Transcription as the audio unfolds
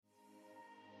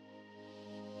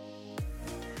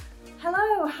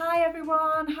Hello, hi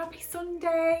everyone, happy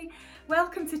Sunday.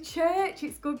 Welcome to church.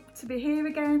 It's good to be here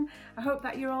again. I hope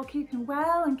that you're all keeping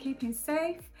well and keeping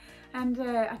safe. And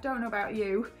I don't know about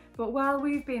you, but while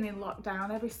we've been in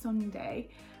lockdown every Sunday,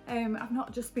 I've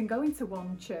not just been going to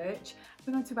one church, I've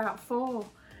been going to about 4.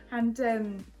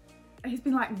 And it's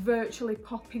been like virtually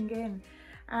popping in.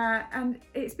 And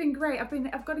it's been great.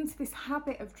 I've got into this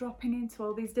habit of dropping into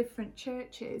all these different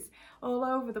churches all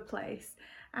over the place.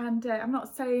 And I'm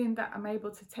not saying that I'm able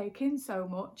to take in so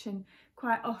much, and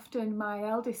quite often my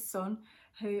eldest son,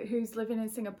 who's living in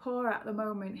Singapore at the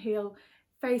moment, he'll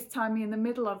FaceTime me in the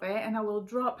middle of it and I will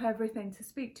drop everything to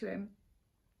speak to him.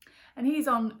 And he's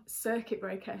on circuit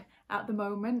breaker at the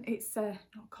moment. It's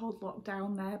not called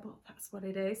lockdown there, but that's what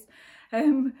it is.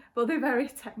 But they're very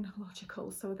technological,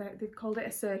 so they've called it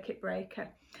a circuit breaker.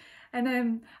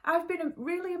 And I've been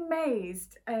really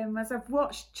amazed as I've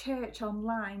watched church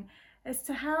online as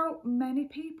to how many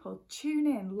people tune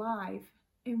in live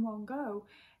in one go.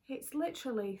 It's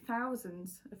literally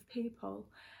thousands of people.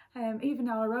 Even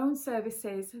our own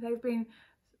services, they've been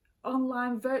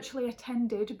online virtually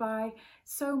attended by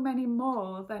so many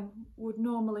more than would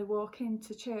normally walk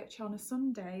into church on a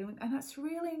Sunday, and that's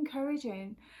really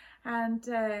encouraging. And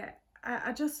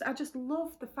I just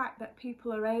love the fact that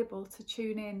people are able to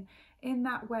tune in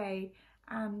that way.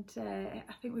 And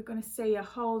I think we're going to see a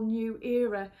whole new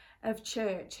era of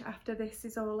church after this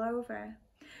is all over.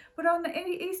 But on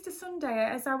Easter Sunday,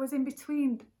 as I was in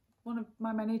between one of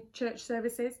my many church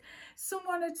services,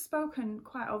 someone had spoken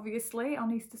quite obviously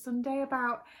on Easter Sunday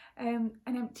about an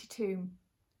empty tomb,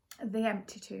 the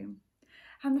empty tomb.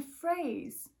 And the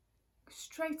phrase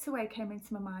straight away came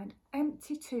into my mind: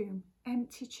 empty tomb,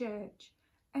 empty church,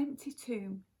 empty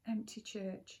tomb, empty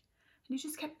church. And it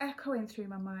just kept echoing through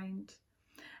my mind.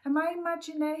 And my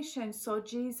imagination saw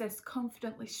Jesus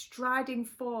confidently striding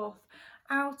forth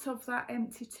out of that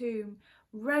empty tomb,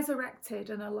 resurrected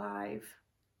and alive.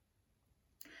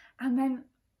 And then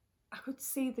I could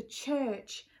see the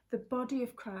church, the body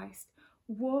of Christ,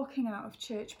 walking out of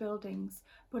church buildings,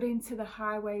 but into the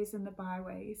highways and the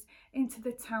byways, into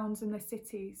the towns and the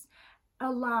cities,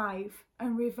 alive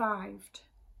and revived.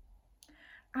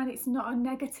 And it's not a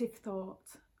negative thought.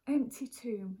 Empty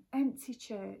tomb, empty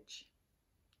church.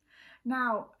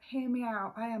 Now, hear me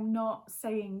out. I am not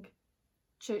saying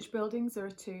church buildings are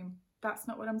a tomb. That's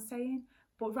not what I'm saying.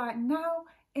 But right now,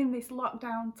 in this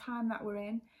lockdown time that we're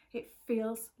in, it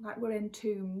feels like we're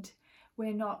entombed.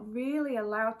 We're not really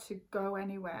allowed to go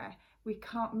anywhere. We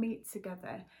can't meet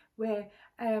together. We're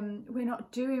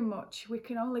not doing much. We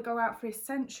can only go out for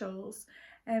essentials.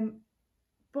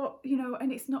 But, you know,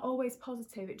 and it's not always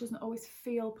positive. It doesn't always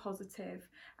feel positive.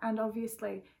 And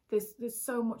obviously, there's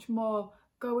so much more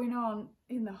going on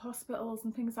in the hospitals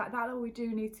and things like that we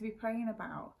do need to be praying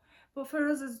about. But for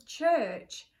us as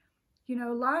church, you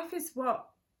know, life is what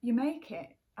you make it.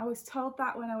 I was told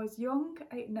that when I was young.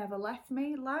 It never left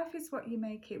me. Life is what you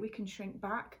make it. We can shrink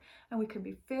back and we can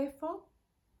be fearful,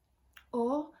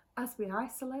 or as we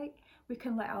isolate, we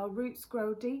can let our roots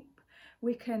grow deep.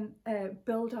 We can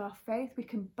build our faith. We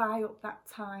can buy up that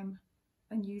time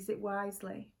and use it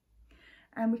wisely,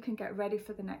 and we can get ready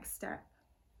for the next step.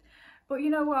 But you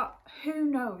know what? Who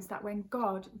knows that when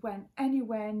God went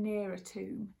anywhere near a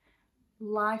tomb,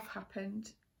 life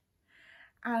happened.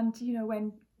 And you know,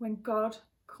 when God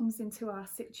comes into our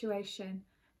situation,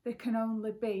 there can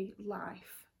only be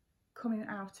life coming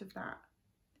out of that.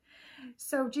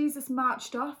 So Jesus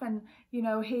marched off, and you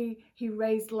know, he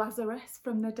raised Lazarus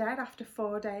from the dead after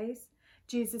 4 days.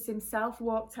 Jesus himself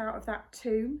walked out of that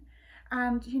tomb.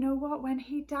 And you know what? When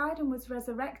he died and was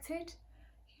resurrected,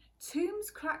 tombs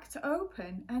cracked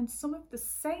open and some of the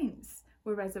saints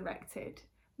were resurrected.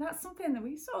 That's something that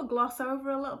we sort of gloss over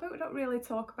a little bit. We don't really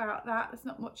talk about that. There's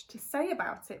not much to say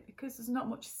about it because there's not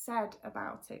much said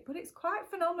about it, but it's quite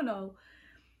phenomenal.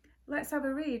 Let's have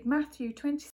a read. Matthew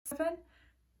 27,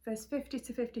 verse 50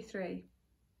 to 53.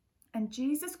 And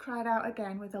Jesus cried out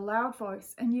again with a loud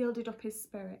voice and yielded up his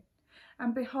spirit.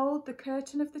 And behold, the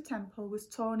curtain of the temple was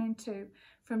torn in two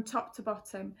from top to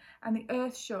bottom, and the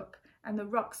earth shook, and the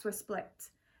rocks were split.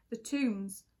 The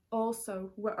tombs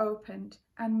also were opened,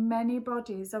 and many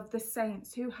bodies of the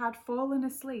saints who had fallen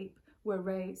asleep were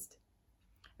raised.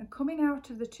 And coming out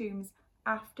of the tombs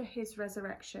after his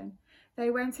resurrection, they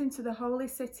went into the holy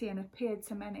city and appeared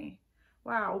to many.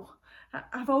 Wow,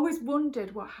 I've always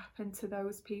wondered what happened to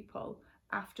those people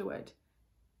afterward.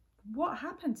 What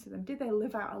happened to them? Did they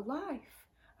live out a life?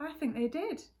 I think they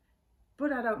did,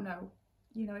 but I don't know.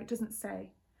 You know, it doesn't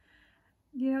say.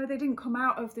 You know, they didn't come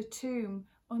out of the tomb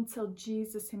until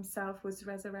Jesus himself was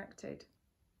resurrected.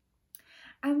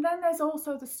 And then there's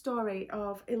also the story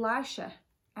of Elisha,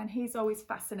 and he's always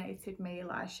fascinated me,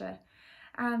 Elisha.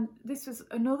 And this was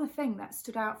another thing that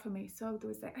stood out for me. So there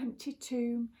was the empty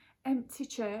tomb, empty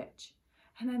church,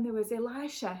 and then there was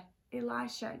Elisha.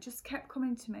 Elisha, it just kept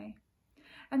coming to me.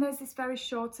 And there's this very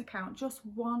short account, just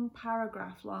one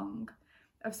paragraph long,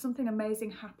 of something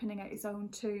amazing happening at his own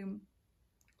tomb,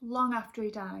 long after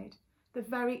he died, the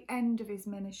very end of his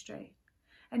ministry.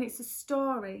 And it's a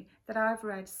story that I've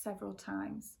read several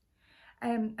times.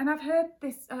 And I've heard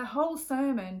this whole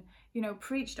sermon,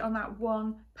 preached on that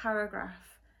one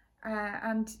paragraph.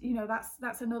 And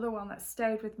that's another one that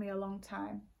stayed with me a long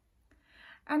time.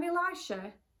 And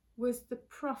Elisha was the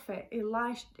prophet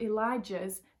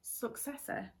Elijah's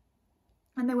successor.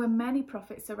 And there were many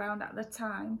prophets around at the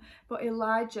time, but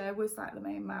Elijah was like the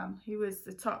main man. He was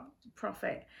the top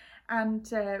prophet. And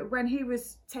when he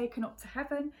was taken up to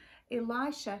heaven,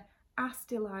 Elisha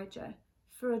asked Elijah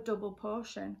for a double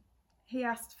portion. He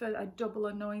asked for a double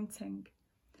anointing.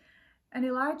 And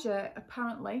Elijah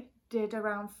apparently did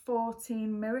around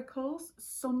 14 miracles.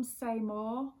 Some say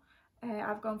more.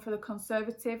 I've gone for the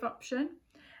conservative option.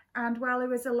 And while he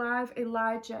was alive,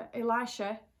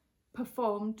 Elisha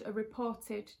performed a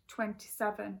reported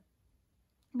 27.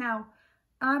 Now,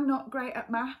 I'm not great at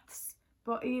maths,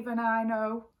 but even I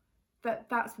know that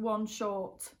that's one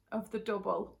short of the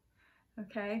double.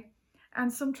 Okay?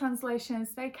 And some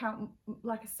translations, they count,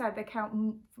 like I said, they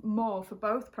count more for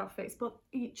both prophets, but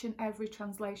each and every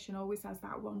translation always has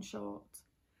that one short.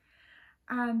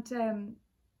 And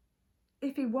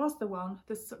if he was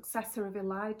the successor of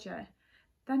Elijah,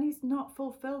 then he's not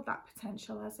fulfilled that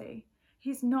potential, has he?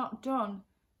 He's not done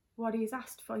what he's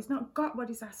asked for. He's not got what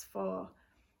he's asked for.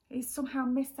 He's somehow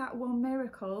missed that one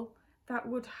miracle that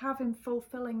would have him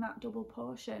fulfilling that double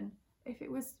portion if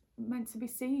it was meant to be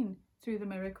seen through the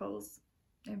miracles,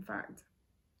 in fact.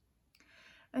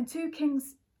 And 2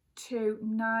 Kings 2,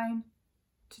 9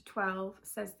 to 12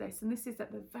 says this, and this is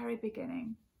at the very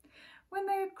beginning. When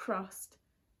they had crossed,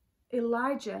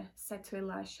 Elijah said to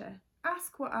Elisha,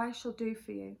 "Ask what I shall do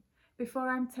for you before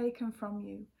I'm taken from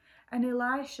you." And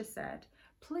Elisha said,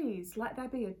 "Please let there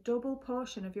be a double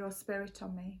portion of your spirit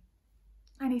on me."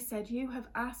 And he said, "You have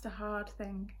asked a hard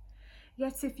thing.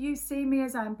 Yet if you see me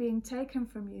as I am being taken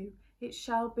from you, it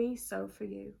shall be so for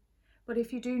you. But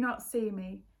if you do not see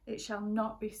me, it shall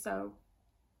not be so."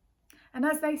 And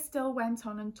as they still went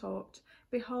on and talked,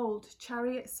 behold,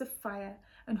 chariots of fire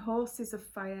and horses of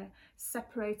fire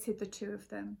separated the two of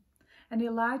them. And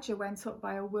Elijah went up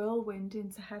by a whirlwind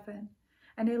into heaven.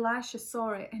 And Elisha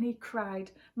saw it, and he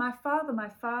cried, my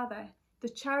father, the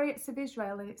chariots of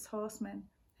Israel and its horsemen."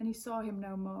 And he saw him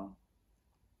no more.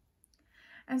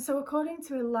 And so according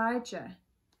to Elijah,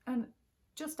 and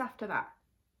just after that,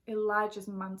 Elijah's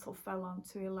mantle fell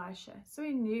onto Elisha. So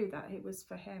he knew that it was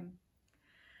for him.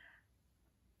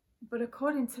 But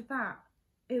according to that,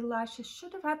 Elisha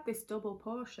should have had this double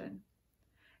portion.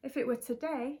 If it were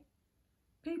today,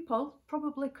 people,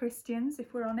 probably Christians,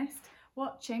 if we're honest,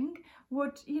 watching,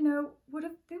 would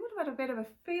have had a bit of a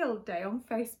field day on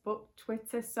Facebook,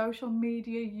 Twitter, social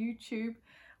media, YouTube,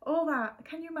 all that.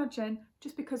 Can you imagine?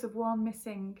 Just because of one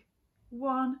missing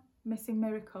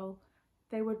miracle,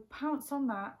 they would pounce on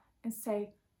that and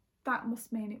say, that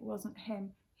must mean it wasn't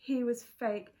him. He was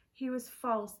fake. He was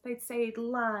false. They'd say he'd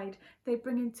lied. They'd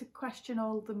bring into question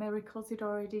all the miracles he'd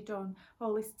already done,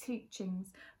 all his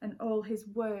teachings and all his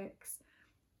works.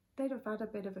 They'd have had a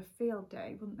bit of a field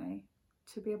day, wouldn't they,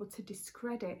 to be able to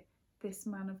discredit this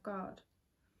man of God.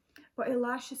 But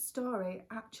Elisha's story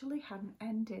actually hadn't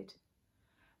ended.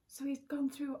 So he's gone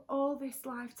through all this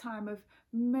lifetime of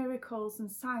miracles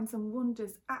and signs and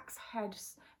wonders, axe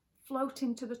heads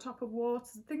floating to the top of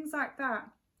waters, things like that.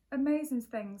 Amazing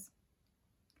things.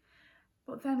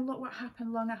 But then look what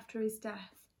happened long after his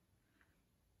death.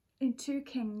 In 2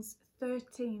 Kings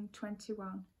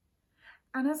 13:21.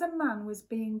 And as a man was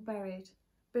being buried,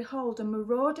 behold, a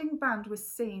marauding band was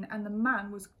seen, and the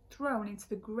man was thrown into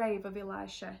the grave of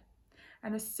Elisha.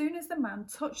 And as soon as the man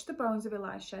touched the bones of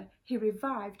Elisha, he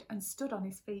revived and stood on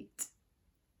his feet.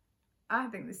 I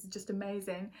think this is just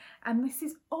amazing. And this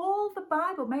is all the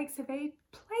Bible makes of it.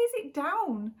 It plays it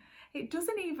down. It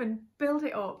doesn't even build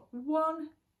it up. One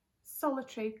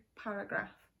solitary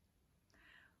paragraph.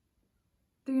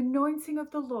 The anointing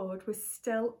of the Lord was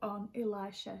still on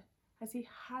Elisha, as he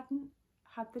hadn't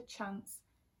had the chance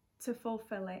to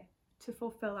fulfill it, to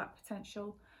fulfill that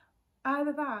potential.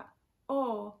 Either that,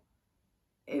 or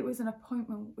it was an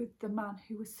appointment with the man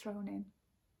who was thrown in.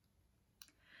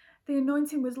 The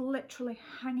anointing was literally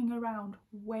hanging around,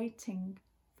 waiting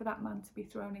for that man to be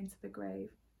thrown into the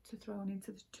grave, to thrown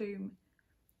into the tomb,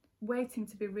 waiting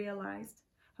to be realised.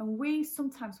 And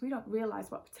sometimes we don't realise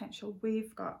what potential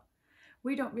we've got.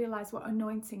 We don't realise what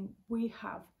anointing we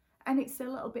have. And it's a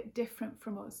little bit different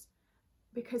from us,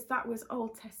 because that was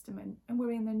Old Testament and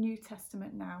we're in the New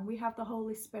Testament now. We have the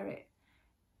Holy Spirit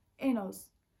in us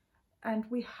and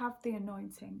we have the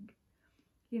anointing.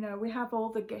 We have all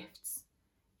the gifts,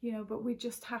 but we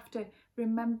just have to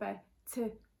remember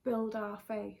to build our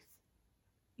faith.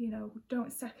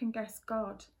 Don't second guess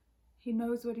God. He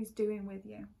knows what he's doing with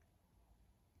you.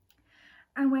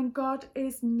 And when God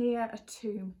is near a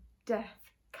tomb,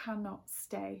 death cannot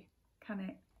stay, can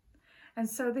it? And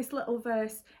so this little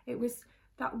verse, it was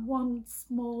that one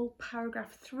small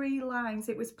paragraph, 3 lines,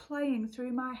 it was playing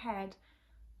through my head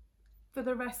for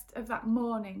the rest of that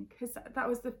morning, because that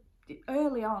was the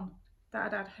early on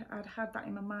that I'd had that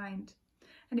in my mind.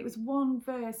 And it was one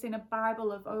verse in a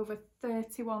Bible of over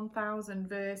 31,000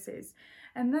 verses.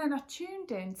 And then I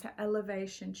tuned in to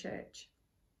Elevation Church,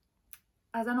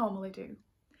 as I normally do.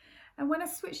 And when I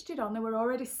switched it on, they were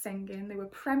already singing. They were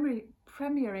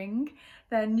premiering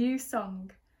their new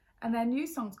song. And their new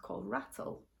song's called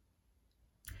Rattle.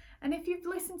 And if you've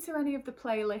listened to any of the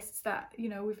playlists that,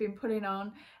 we've been putting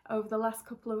on over the last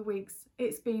couple of weeks,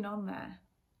 it's been on there.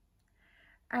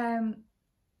 And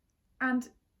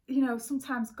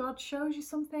sometimes God shows you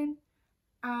something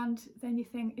and then you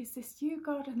think, is this you,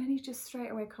 God? And then he just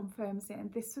straight away confirms it.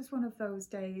 And this was one of those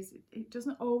days. It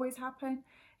doesn't always happen.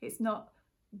 It's not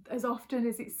as often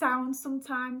as it sounds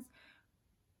sometimes.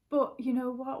 But you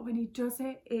know what? When he does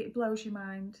it, it blows your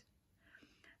mind.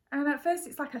 And at first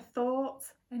it's like a thought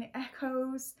and it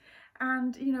echoes.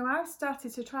 And, I've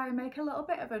started to try and make a little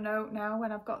bit of a note now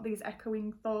when I've got these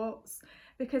echoing thoughts,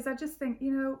 because I just think,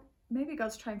 maybe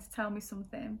God's trying to tell me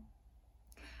something.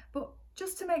 But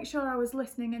just to make sure I was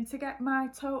listening and to get my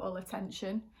total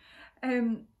attention,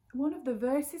 one of the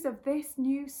verses of this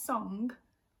new song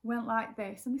went like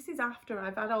this. And this is after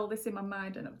I've had all this in my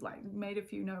mind and I've made a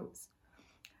few notes.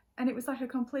 And it was like a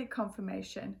complete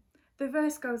confirmation. The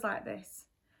verse goes like this: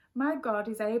 my God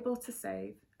is able to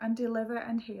save and deliver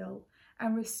and heal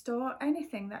and restore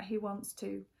anything that he wants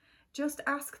to. Just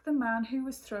ask the man who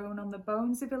was thrown on the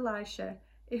bones of Elisha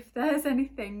if there's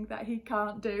anything that he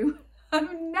can't do.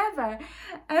 I've never,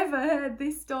 ever heard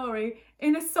this story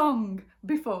in a song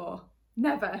before.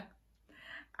 Never.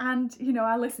 And,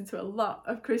 I listen to a lot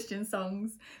of Christian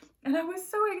songs. And I was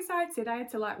so excited. I had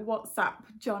to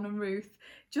WhatsApp John and Ruth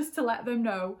just to let them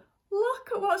know,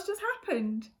 look at what's just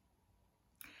happened.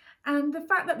 And the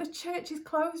fact that the church is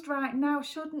closed right now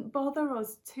shouldn't bother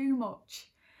us too much.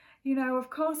 Of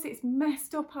course, it's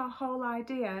messed up our whole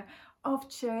idea of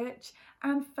church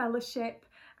and fellowship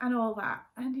and all that.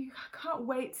 And I can't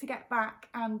wait to get back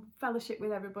and fellowship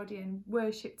with everybody and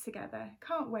worship together.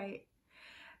 Can't wait.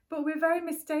 But we're very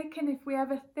mistaken if we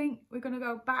ever think we're going to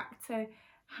go back to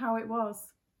how it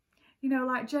was.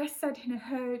 Like Jess said in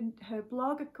her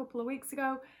blog a couple of weeks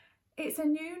ago, it's a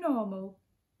new normal.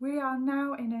 We are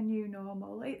now in a new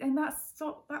normal. And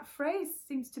that phrase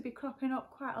seems to be cropping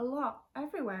up quite a lot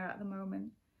everywhere at the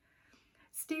moment.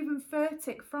 Stephen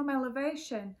Furtick from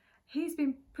Elevation, he's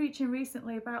been preaching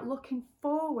recently about looking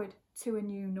forward to a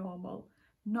new normal,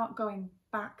 not going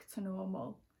back to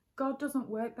normal. God doesn't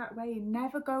work that way. He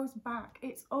never goes back.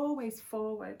 It's always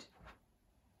forward.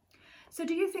 So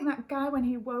do you think that guy, when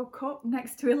he woke up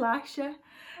next to Elisha,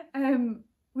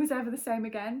 was ever the same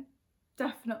again?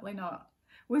 Definitely not.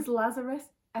 Was Lazarus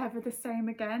ever the same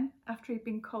again after he'd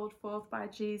been called forth by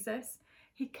Jesus?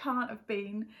 He can't have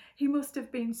been. He must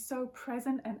have been so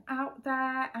present and out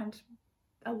there and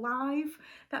alive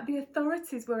that the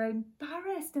authorities were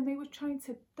embarrassed and they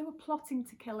were plotting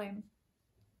to kill him.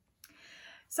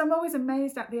 So I'm always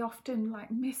amazed at the often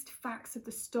missed facts of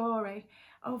the story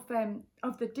of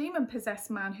the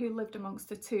demon-possessed man who lived amongst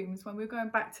the tombs. When we're going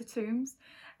back to tombs,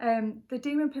 the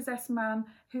demon-possessed man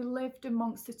who lived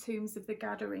amongst the tombs of the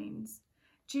Gadarenes.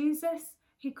 Jesus,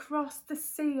 he crossed the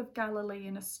Sea of Galilee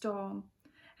in a storm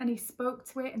and he spoke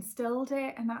to it and stilled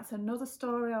it, and that's another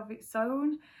story of its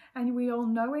own and we all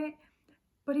know it.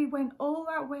 But he went all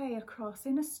that way across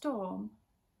in a storm,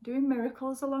 doing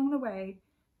miracles along the way,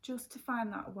 just to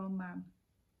find that one man.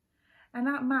 And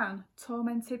that man,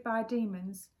 tormented by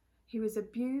demons, he was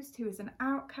abused, he was an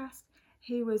outcast,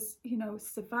 he was,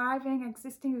 surviving,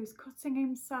 existing, he was cutting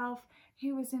himself,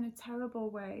 he was in a terrible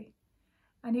way.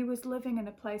 And he was living in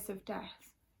a place of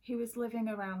death. He was living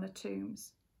around the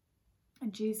tombs.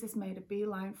 And Jesus made a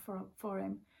beeline for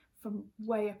him from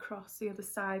way across the other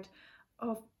side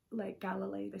of Lake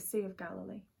Galilee, the Sea of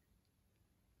Galilee.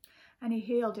 And he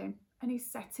healed him and he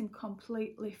set him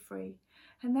completely free.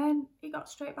 And then he got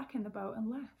straight back in the boat and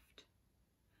left.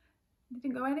 He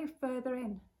didn't go any further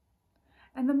in.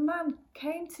 And the man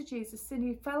came to Jesus and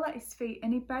he fell at his feet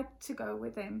and he begged to go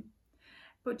with him.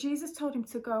 But Jesus told him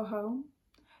to go home,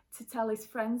 to tell his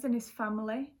friends and his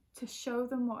family, to show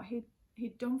them what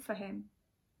he'd done for him.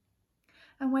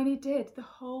 And when he did, the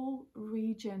whole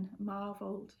region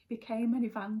marvelled. He became an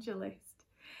evangelist.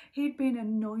 He'd been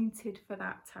anointed for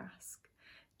that task,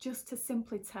 just to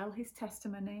simply tell his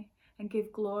testimony and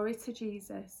give glory to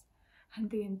Jesus. And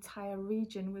the entire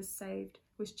region was saved,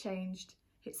 was changed.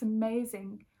 It's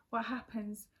amazing what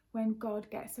happens when God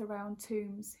gets around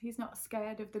tombs. He's not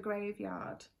scared of the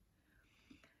graveyard.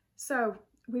 So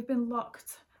we've been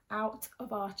locked out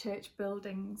of our church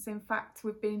buildings. In fact,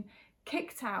 we've been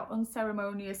kicked out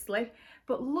unceremoniously.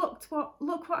 But look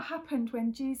what happened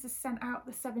when Jesus sent out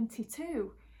the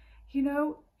 72. You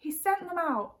know, he sent them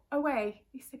out away.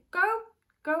 He said, go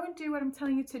and do what I'm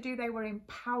telling you to do. They were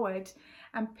empowered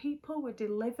and people were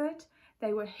delivered.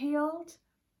 They were healed.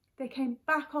 They came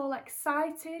back all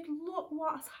excited. Look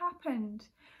what's happened.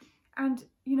 And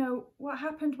you know what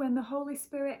happened when the Holy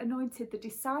Spirit anointed the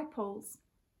disciples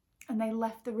and they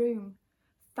left the room?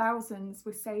 Thousands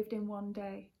were saved in one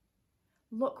day.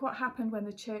 Look what happened when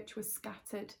the church was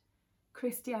scattered.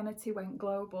 Christianity went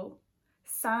global.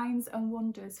 Signs and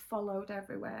wonders followed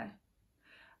everywhere.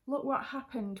 Look what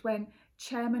happened when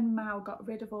Chairman Mao got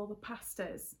rid of all the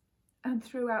pastors and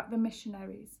threw out the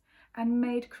missionaries and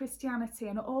made Christianity,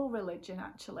 and all religion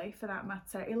actually for that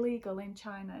matter, illegal in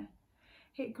China.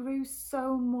 It grew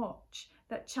so much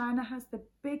that China has the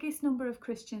biggest number of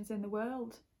Christians in the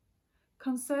world.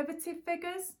 Conservative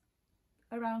figures,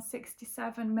 around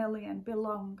 67 million,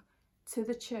 belong to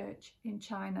the church in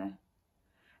China.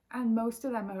 And most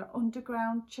of them are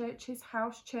underground churches,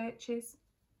 house churches.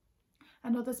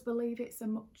 And others believe it's a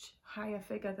much higher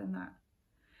figure than that.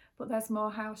 But there's more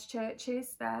house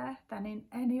churches there than in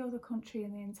any other country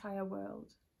in the entire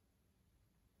world.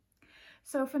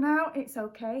 So for now, it's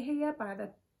okay here. By the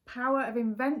power of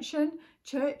invention,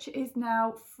 church is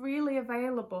now freely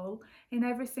available in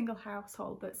every single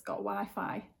household that's got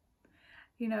Wi-Fi.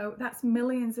 You know, that's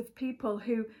millions of people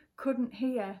who couldn't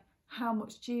hear how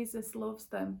much Jesus loves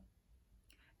them,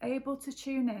 able to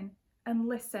tune in and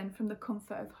listen from the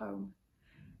comfort of home.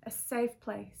 A safe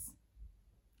place.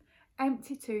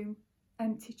 Empty tomb,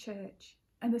 empty church.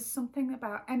 And there's something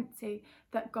about empty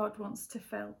that God wants to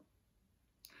fill.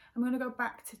 I'm going to go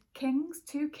back to Kings,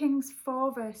 2 Kings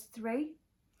 4 verse 3.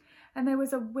 And there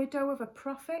was a widow of a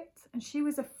prophet, and she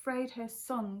was afraid her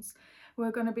sons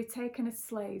were going to be taken as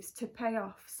slaves to pay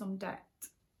off some debt.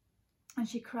 And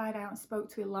she cried out and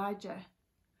spoke to Elijah.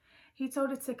 He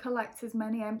told her to collect as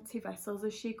many empty vessels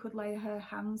as she could lay her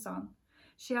hands on.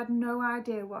 She had no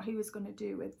idea what he was going to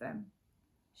do with them.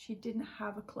 She didn't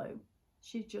have a clue.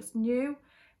 She just knew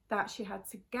that she had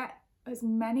to get as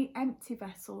many empty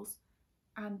vessels,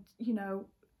 and, you know,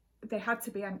 they had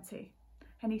to be empty.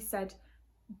 And he said,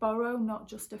 borrow not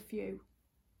just a few.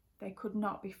 They could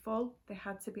not be full. They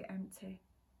had to be empty.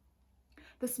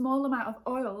 The small amount of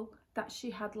oil that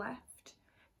she had left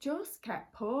just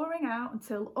kept pouring out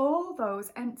until all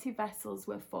those empty vessels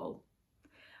were full.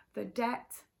 The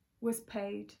debt was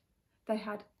paid. They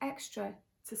had extra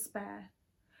to spare,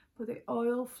 but the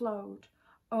oil flowed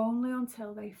only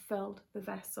until they filled the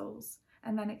vessels,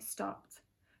 and then it stopped.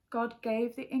 God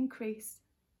gave the increase,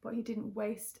 but he didn't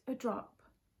waste a drop.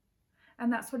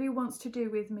 And that's what he wants to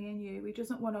do with me and you. He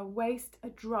doesn't want to waste a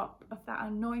drop of that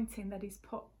anointing that he's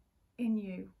put in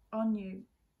you, on you.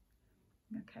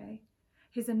 Okay?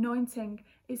 His anointing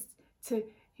is to,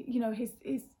 you know, his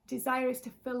desire is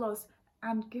to fill us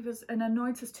and give us and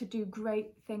anoint us to do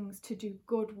great things, to do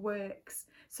good works,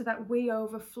 so that we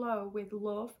overflow with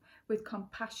love, with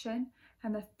compassion,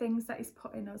 and the things that he's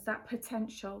put in us, that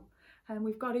potential. And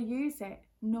we've got to use it,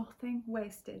 nothing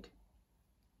wasted.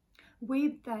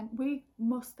 We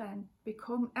must then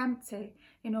become empty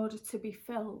in order to be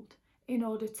filled, in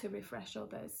order to refresh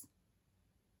others.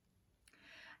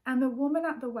 And the woman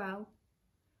at the well,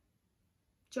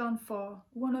 John 4,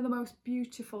 one of the most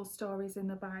beautiful stories in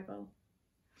the Bible.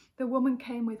 The woman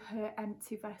came with her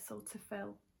empty vessel to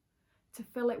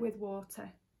fill it with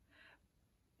water.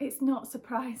 It's not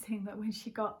surprising that when she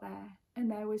got there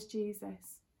and there was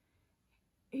Jesus,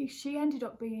 she ended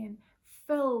up being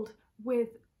filled with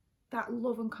that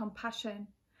love and compassion.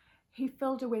 He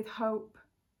filled her with hope.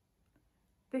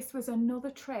 This was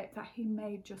another trip that he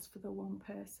made just for the one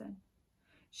person.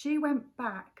 She went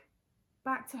back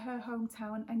to her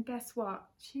hometown, and guess what?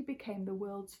 She became the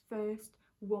world's first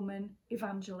woman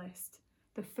evangelist,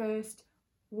 the first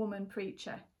woman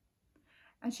preacher.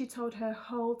 And she told her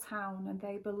whole town, and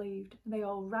they believed. They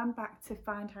all ran back to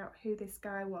find out who this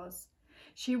guy was.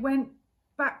 She went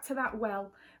back to that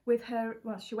well with her,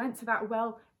 well, she went to that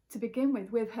well to begin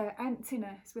with her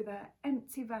emptiness, with her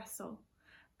empty vessel.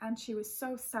 And she was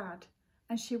so sad,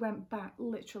 and she went back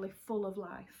literally full of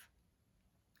life.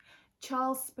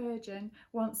 Charles Spurgeon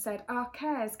once said, our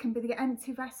cares can be the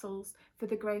empty vessels for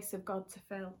the grace of God to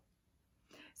fill.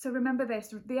 So remember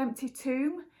this, the empty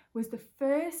tomb was the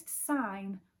first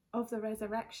sign of the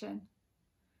resurrection.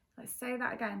 Let's say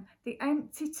that again. The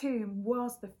empty tomb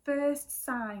was the first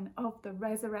sign of the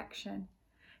resurrection.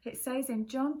 It says in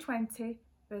John 20,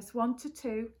 verse 1 to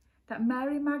 2, that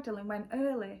Mary Magdalene went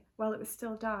early while it was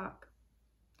still dark.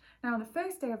 Now on the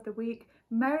first day of the week,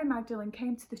 Mary Magdalene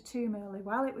came to the tomb early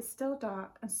while it was still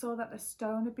dark and saw that the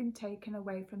stone had been taken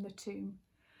away from the tomb.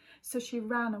 So she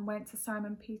ran and went to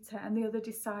Simon Peter and the other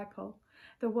disciple,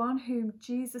 the one whom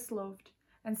Jesus loved,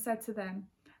 and said to them,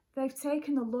 they've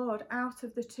taken the Lord out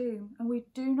of the tomb, and we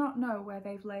do not know where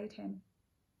they've laid him.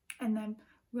 And then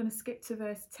we're going to skip to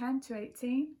verse 10 to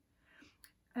 18.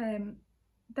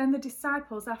 Then the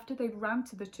disciples, after they'd ran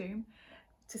to the tomb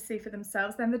to see for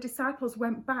themselves, then the disciples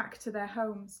went back to their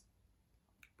homes.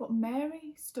 But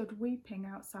Mary stood weeping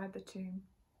outside the tomb.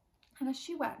 And as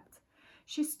she wept,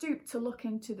 she stooped to look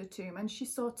into the tomb, and she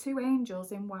saw two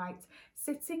angels in white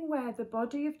sitting where the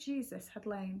body of Jesus had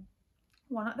lain,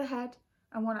 one at the head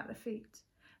and one at the feet.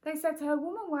 They said to her,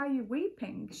 woman, why are you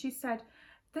weeping? She said,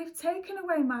 they've taken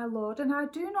away my Lord, and I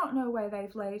do not know where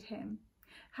they've laid him.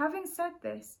 Having said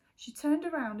this, she turned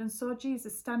around and saw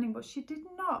Jesus standing, but she did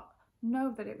not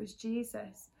know that it was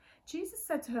Jesus. Jesus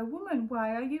said to her, woman,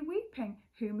 why are you weeping?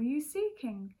 Whom are you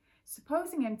seeking?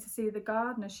 Supposing him to see the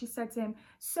gardener, she said to him,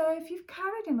 sir, if you've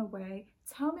carried him away,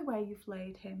 tell me where you've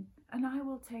laid him, and I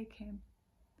will take him.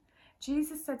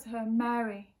 Jesus said to her,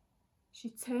 Mary. She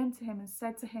turned to him and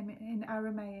said to him in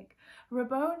Aramaic,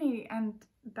 Rabboni, and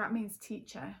that means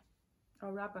teacher,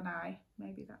 or Rabboni,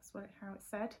 maybe that's how it's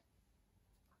said.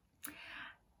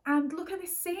 And look at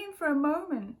this scene for a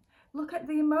moment. Look at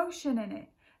the emotion in it.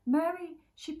 Mary,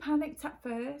 she panicked at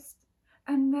first,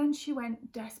 and then she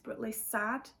went desperately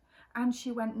sad, and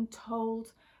she went and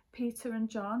told Peter and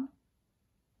John.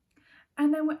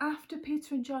 And then after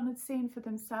Peter and John had seen for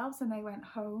themselves and they went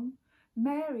home,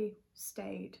 Mary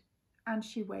stayed and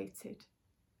she waited,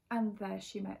 and there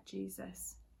she met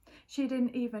Jesus. She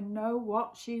didn't even know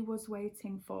what she was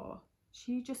waiting for.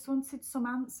 She just wanted some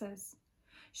answers.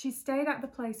 She stayed at the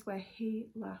place where he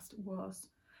last was.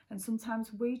 And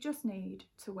sometimes we just need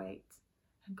to wait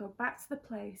and go back to the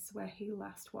place where he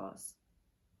last was.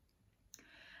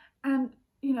 And,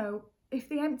 you know, if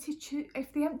the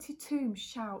empty tomb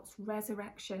shouts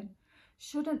resurrection,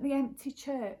 shouldn't the empty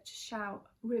church shout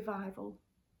revival?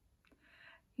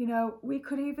 You know, we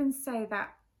could even say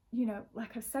that, you know,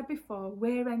 like I've said before,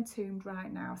 we're entombed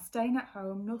right now, staying at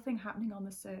home, nothing happening on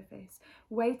the surface,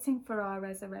 waiting for our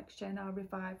resurrection, our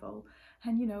revival.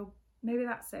 And, you know, maybe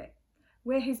that's it.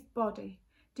 We're his body.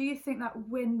 Do you think that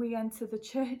when we enter the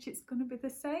church, it's going to be the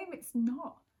same? It's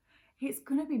not. It's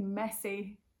going to be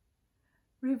messy.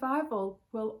 Revival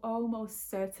will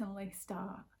almost certainly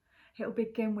start. It'll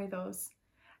begin with us.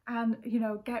 And, you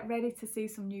know, get ready to see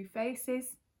some new faces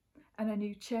and a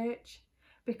new church,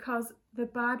 because the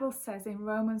Bible says in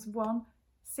Romans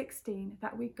 1:16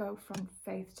 that we go from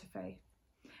faith to faith.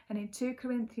 And in 2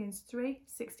 Corinthians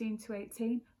 3:16 to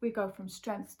 18, we go from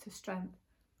strength to strength,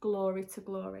 glory to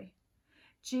glory.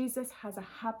 Jesus has a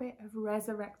habit of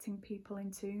resurrecting people in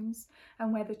tombs,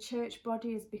 and where the church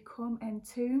body has become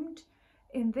entombed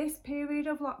in this period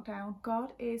of lockdown,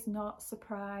 God is not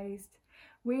surprised.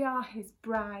 We are his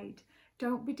bride.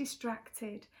 Don't be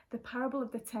distracted. The parable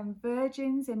of the 10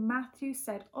 virgins in Matthew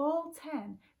said all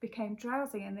 10 became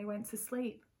drowsy and they went to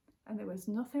sleep, and there was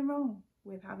nothing wrong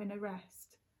with having a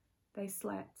rest. They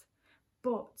slept,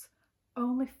 but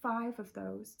only 5 of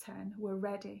those 10 were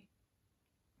ready.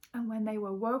 And when they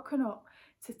were woken up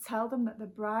to tell them that the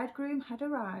bridegroom had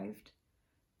arrived,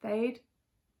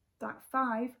 that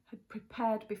 5 had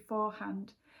prepared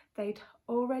beforehand. They'd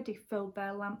already filled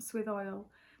their lamps with oil.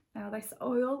 Now this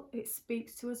oil, it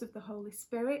speaks to us of the Holy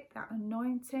Spirit, that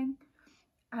anointing.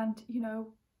 And, you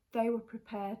know, they were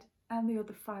prepared, and the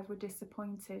other 5 were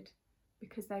disappointed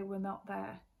because they were not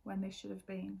there when they should have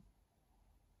been.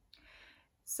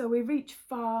 So we reach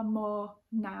far more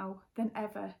now than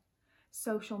ever.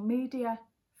 Social media,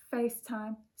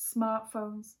 FaceTime,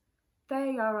 smartphones,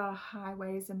 they are our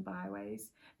highways and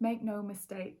byways. Make no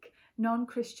mistake,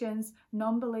 non-Christians,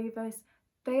 non-believers,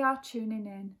 they are tuning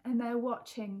in and they're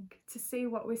watching to see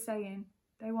what we're saying.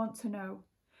 They want to know.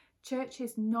 Church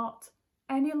is not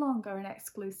any longer an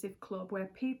exclusive club where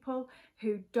people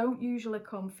who don't usually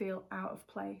come feel out of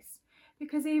place.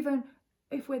 Because even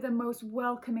if we're the most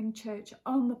welcoming church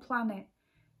on the planet,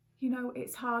 You know,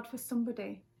 it's hard for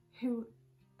somebody who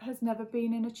has never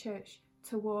been in a church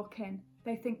to walk in.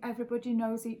 They think everybody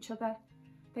knows each other.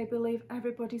 They believe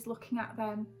everybody's looking at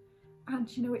them. And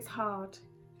you know, it's hard.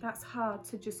 That's hard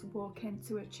to just walk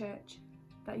into a church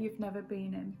that you've never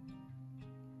been in.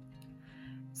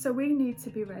 So we need to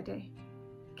be ready,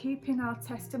 keeping our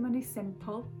testimony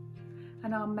simple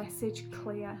and our message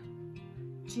clear.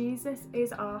 Jesus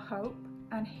is our hope,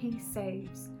 and he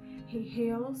saves. He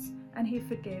heals and he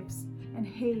forgives, and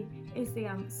he is the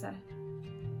answer.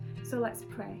 So let's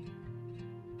pray.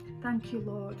 Thank you,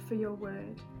 Lord, for your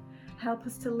word. Help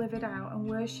us to live it out and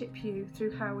worship you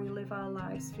through how we live our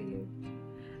lives for you.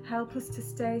 Help us to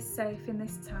stay safe in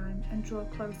this time and draw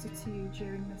closer to you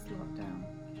during this lockdown.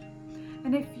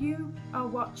 And if you are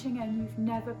watching and you've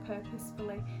never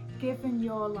purposefully given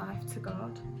your life to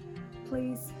God,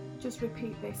 please just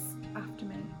repeat this after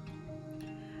me.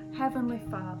 Heavenly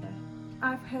Father,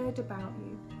 I've heard about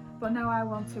you, but now I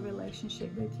want a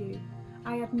relationship with you.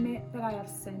 I admit that I have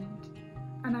sinned,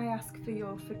 and I ask for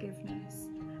your forgiveness.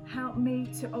 Help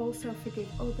me to also forgive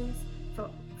others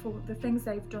for the things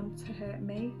they've done to hurt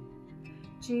me.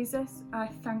 Jesus, I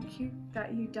thank you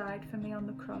that you died for me on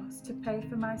the cross to pay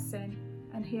for my sin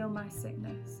and heal my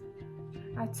sickness.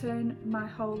 I turn my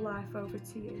whole life over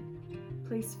to you.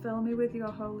 Please fill me with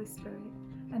your Holy Spirit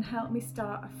and help me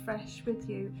start afresh with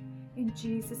you. In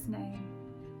Jesus' name,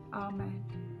 Amen.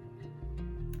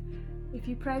 If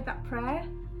you prayed that prayer,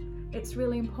 it's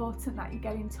really important that you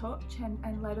get in touch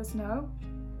and let us know.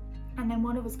 And then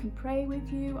one of us can pray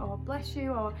with you or bless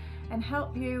you and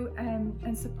help you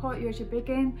and support you as you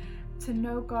begin to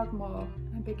know God more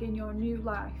and begin your new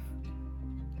life.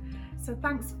 So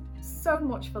thanks so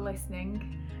much for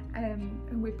listening,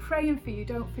 and we're praying for you.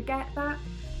 Don't forget that.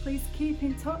 Please keep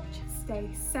in touch, stay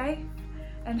safe,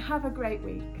 and have a great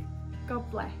week. God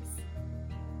bless.